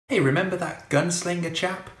Hey, remember that gunslinger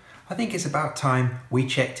chap? I think it's about time we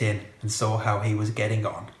checked in and saw how he was getting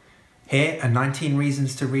on. Here are 19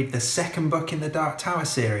 reasons to read the second book in the Dark Tower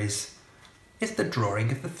series. It's The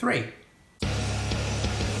Drawing of the Three.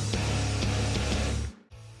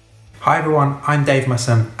 Hi everyone, I'm Dave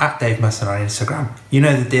Musson, at Dave Musson on Instagram. You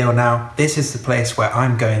know the deal now. This is the place where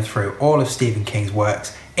I'm going through all of Stephen King's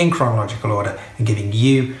works in chronological order and giving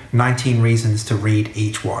you 19 reasons to read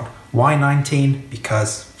each one. Why 19?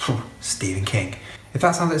 Because Stephen King. If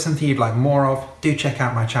that sounds like something you'd like more of, do check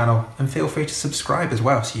out my channel and feel free to subscribe as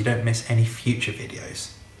well so you don't miss any future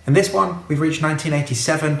videos. In this one, we've reached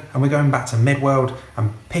 1987 and we're going back to Midworld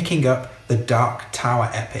and picking up the Dark Tower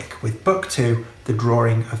epic with book 2, The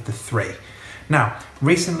Drawing of the Three. Now,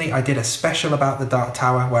 recently I did a special about the Dark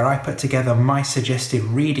Tower where I put together my suggested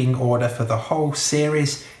reading order for the whole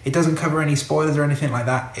series. It doesn't cover any spoilers or anything like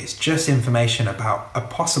that, it's just information about a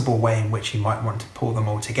possible way in which you might want to pull them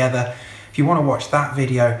all together. If you want to watch that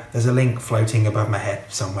video, there's a link floating above my head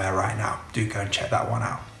somewhere right now. Do go and check that one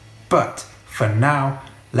out. But for now,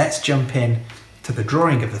 let's jump in to The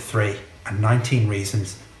Drawing of the Three and 19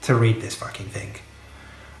 reasons to read this fucking thing.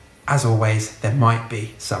 As always, there might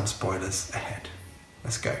be some spoilers ahead.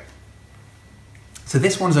 Let's go. So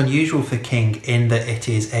this one's unusual for King in that it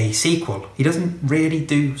is a sequel. He doesn't really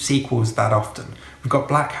do sequels that often. We've got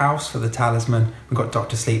Black House for The Talisman, we've got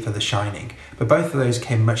Doctor Sleep for The Shining, but both of those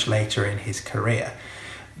came much later in his career.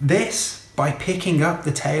 This, by picking up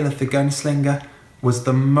the tale of the gunslinger, was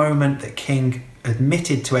the moment that King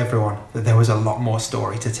admitted to everyone that there was a lot more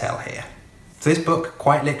story to tell here. So this book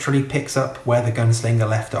quite literally picks up where the gunslinger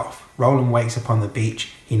left off. Roland wakes up on the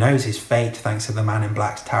beach, he knows his fate thanks to the Man in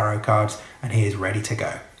Black's tarot cards, and he is ready to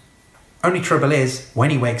go. Only trouble is,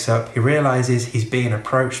 when he wakes up, he realises he's being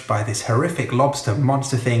approached by this horrific lobster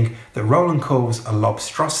monster thing that Roland calls a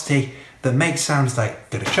lobstrosity that makes sounds like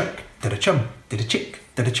da-da-chuck, da-da-chum, da-da-chick,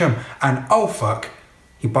 da-da-chum, and oh fuck,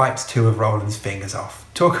 he bites 2 of Roland's fingers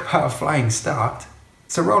off. Talk about a flying start.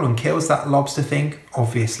 So Roland kills that lobster thing,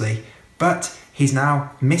 obviously, but he's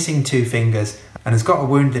now missing 2 fingers and has got a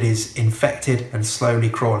wound that is infected and slowly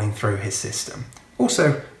crawling through his system.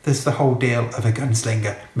 Also, there's the whole deal of a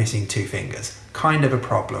gunslinger missing 2 fingers. Kind of a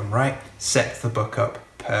problem, right? Sets the book up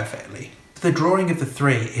perfectly. The Drawing of the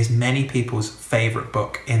Three is many people's favourite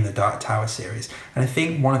book in the Dark Tower series, and I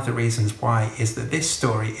think one of the reasons why is that this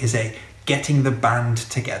story is a getting the band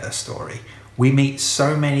together story. We meet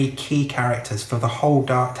so many key characters for the whole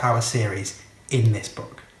Dark Tower series in this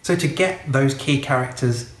book. So to get those key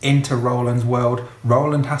characters into Roland's world,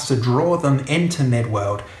 Roland has to draw them into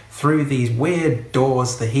Midworld through these weird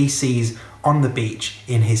doors that he sees on the beach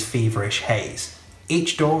in his feverish haze.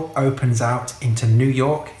 Each door opens out into New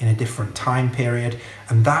York in a different time period,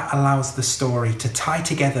 and that allows the story to tie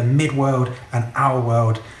together Midworld and our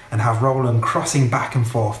world and have Roland crossing back and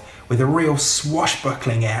forth with a real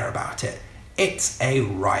swashbuckling air about it. It's a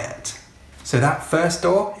riot. So that first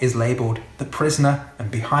door is labelled The Prisoner, and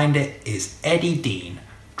behind it is Eddie Dean,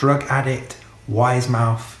 drug addict, wise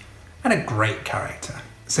mouth, and a great character.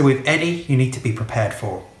 So with Eddie, you need to be prepared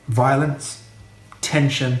for violence,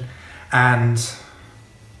 tension, and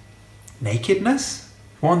nakedness.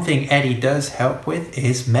 One thing Eddie does help with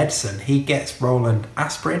is medicine. He gets Roland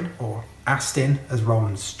aspirin, or Astin as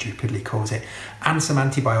Roland stupidly calls it, and some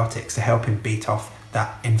antibiotics to help him beat off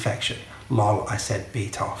that infection. Lol, I said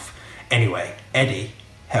beat off. Anyway, Eddie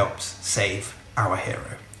helps save our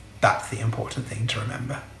hero. That's the important thing to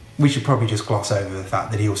remember. We should probably just gloss over the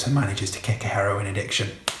fact that he also manages to kick a heroin addiction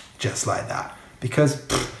just like that. Because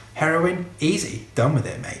heroin, easy, done with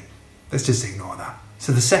it, mate. Let's just ignore that.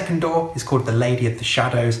 So the second door is called The Lady of the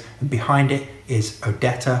Shadows, and behind it is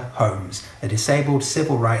Odetta Holmes, a disabled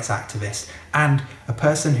civil rights activist and a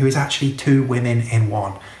person who is actually 2 women in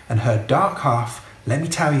one. And her dark half, let me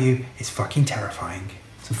tell you, is fucking terrifying.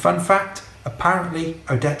 So fun fact, apparently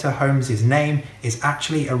Odetta Holmes' name is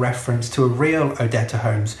actually a reference to a real Odetta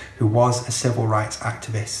Holmes who was a civil rights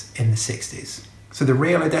activist in the 60s. So the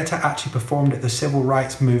real Odetta actually performed at the Civil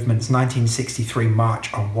Rights Movement's 1963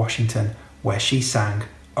 March on Washington, where she sang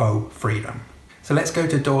 "Oh Freedom." So let's go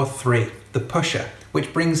to door 3, The Pusher,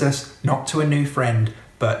 which brings us not to a new friend,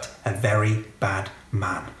 but a very bad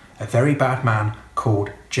man. A very bad man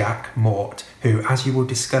called Jack Mort, who, as you will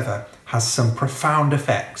discover, has some profound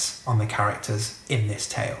effects on the characters in this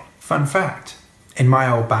tale. Fun fact, in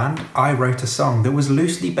my old band, I wrote a song that was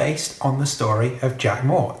loosely based on the story of Jack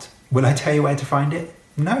Mort. Will I tell you where to find it?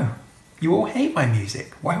 No. You all hate my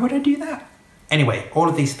music. Why would I do that? Anyway, all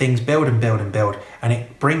of these things build and build and build, and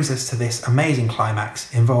it brings us to this amazing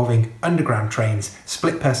climax involving underground trains,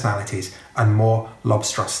 split personalities, and more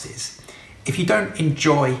lobstrosities. if you don't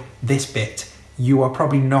enjoy this bit, you are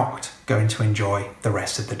probably not going to enjoy the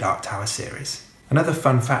rest of the Dark Tower series. Another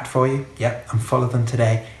fun fact for you, yep, I'm full of them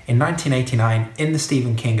today. In 1989, in the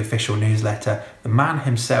Stephen King official newsletter, the man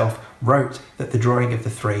himself wrote that The Drawing of the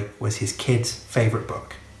Three was his kid's favourite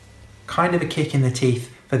book. Kind of a kick in the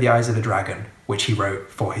teeth for The Eyes of the Dragon, which he wrote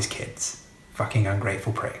for his kids. Fucking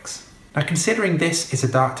ungrateful pricks. Now, considering this is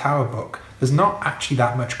a Dark Tower book, there's not actually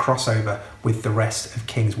that much crossover with the rest of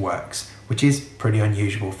King's works, which is pretty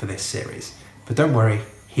unusual for this series. But don't worry,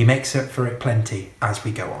 he makes up for it plenty as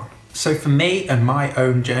we go on. So for me and my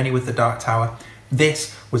own journey with the Dark Tower,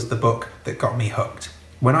 this was the book that got me hooked.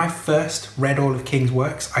 When I first read all of King's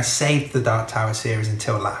works, I saved the Dark Tower series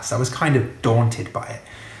until last. I was kind of daunted by it.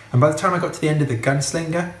 And by the time I got to the end of the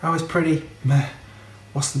Gunslinger, I was pretty meh,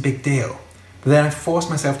 what's the big deal? But then I forced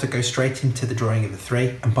myself to go straight into The Drawing of the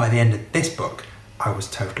Three, and by the end of this book, I was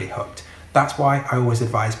totally hooked. That's why I always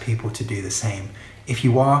advise people to do the same. If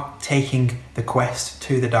you are taking the quest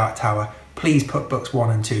to the Dark Tower, please put books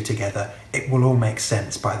 1 and 2 together. It will all make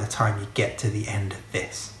sense by the time you get to the end of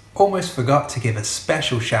this. Almost forgot to give a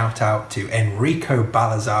special shout out to Enrico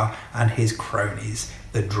Balazar and his cronies.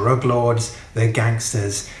 The drug lords, the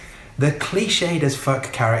gangsters, the cliched as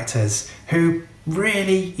fuck characters who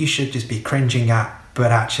really you should just be cringing at,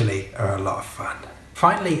 but actually are a lot of fun.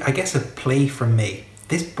 Finally, I guess a plea from me.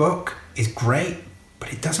 This book is great,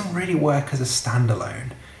 but it doesn't really work as a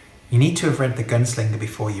standalone. You need to have read The Gunslinger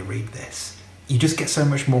before you read this. You just get so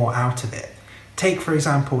much more out of it. Take, for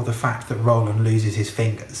example, the fact that Roland loses his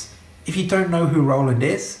fingers. If you don't know who Roland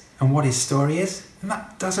is and what his story is, then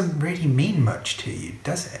that doesn't really mean much to you,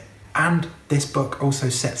 does it? And this book also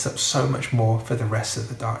sets up so much more for the rest of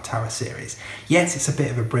the Dark Tower series. Yes, it's a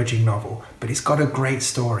bit of a bridging novel, but it's got a great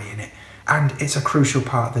story in it, and it's a crucial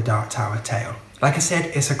part of the Dark Tower tale. Like I said,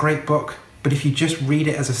 it's a great book, but if you just read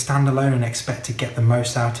it as a standalone and expect to get the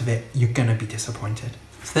most out of it, you're gonna be disappointed.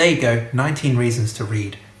 So there you go, 19 reasons to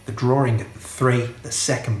read The Drawing of the Three, the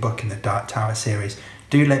second book in the Dark Tower series.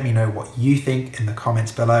 Do let me know what you think in the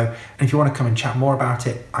comments below. And if you want to come and chat more about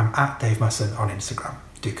it, I'm at Dave Musson on Instagram.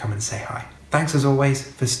 Do come and say hi. Thanks as always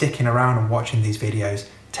for sticking around and watching these videos.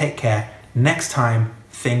 Take care. Next time,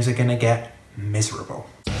 things are gonna get miserable.